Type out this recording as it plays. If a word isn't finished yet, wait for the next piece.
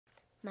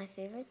My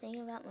favorite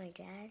thing about my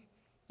dad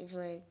is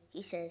when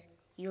he says,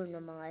 "You'll know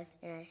my life,"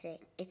 and I say,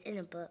 "It's in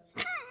a book."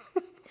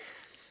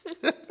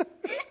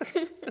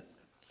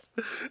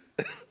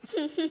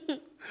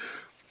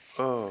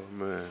 Oh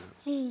man,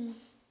 Devin,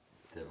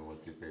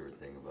 what's your favorite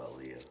thing about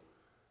Leah?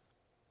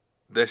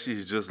 that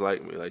she's just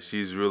like me. Like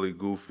she's really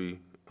goofy.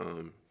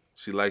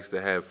 She likes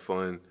to have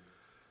fun,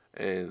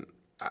 and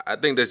I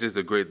think that's just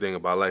a great thing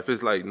about life.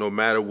 It's like no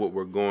matter what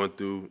we're going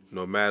through,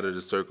 no matter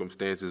the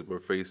circumstances we're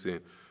facing,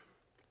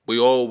 we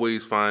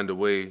always find a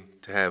way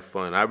to have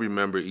fun. I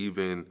remember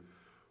even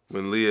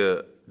when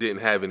Leah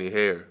didn't have any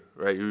hair,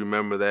 right? You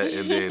remember that?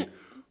 And then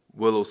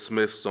Willow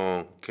Smith's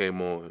song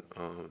came on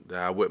that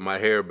I whipped my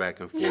hair back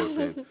and forth.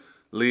 And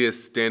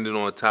Leah's standing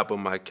on top of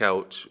my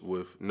couch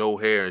with no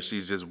hair, and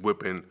she's just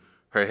whipping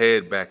her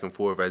head back and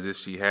forth as if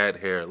she had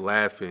hair,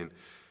 laughing.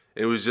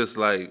 It was just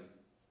like,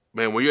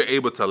 man, when you're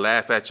able to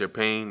laugh at your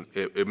pain,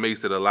 it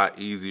makes it a lot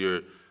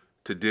easier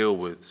to deal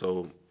with.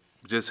 So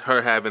just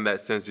her having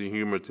that sense of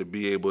humor to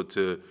be able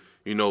to,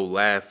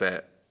 laugh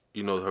at,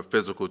 her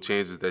physical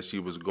changes that she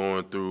was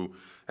going through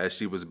as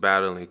she was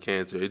battling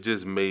cancer, it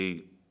just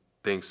made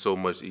things so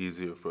much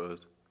easier for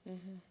us.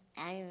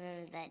 I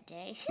remember that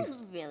day. It was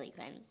really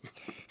funny.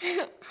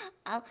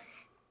 um,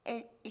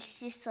 it's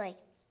just like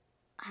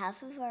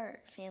half of our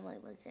family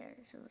was there.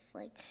 So it was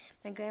like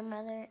my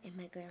grandmother and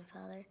my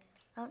grandfather.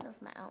 I don't know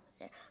if my aunt was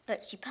there,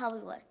 but she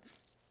probably was.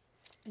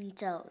 And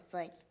so it's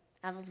like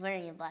I was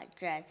wearing a black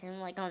dress and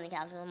I'm like on the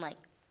couch and I'm like,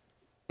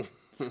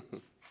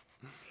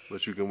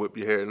 But you can whip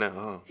your hair now,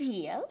 huh?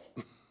 yeah.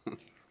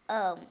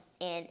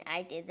 And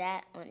I did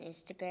that on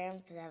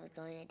Instagram because I was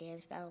going to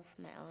dance battle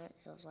for my aunt.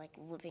 So I was like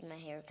whipping my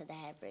hair because I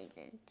had braids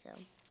in. So,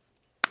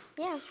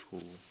 yeah.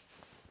 Cool.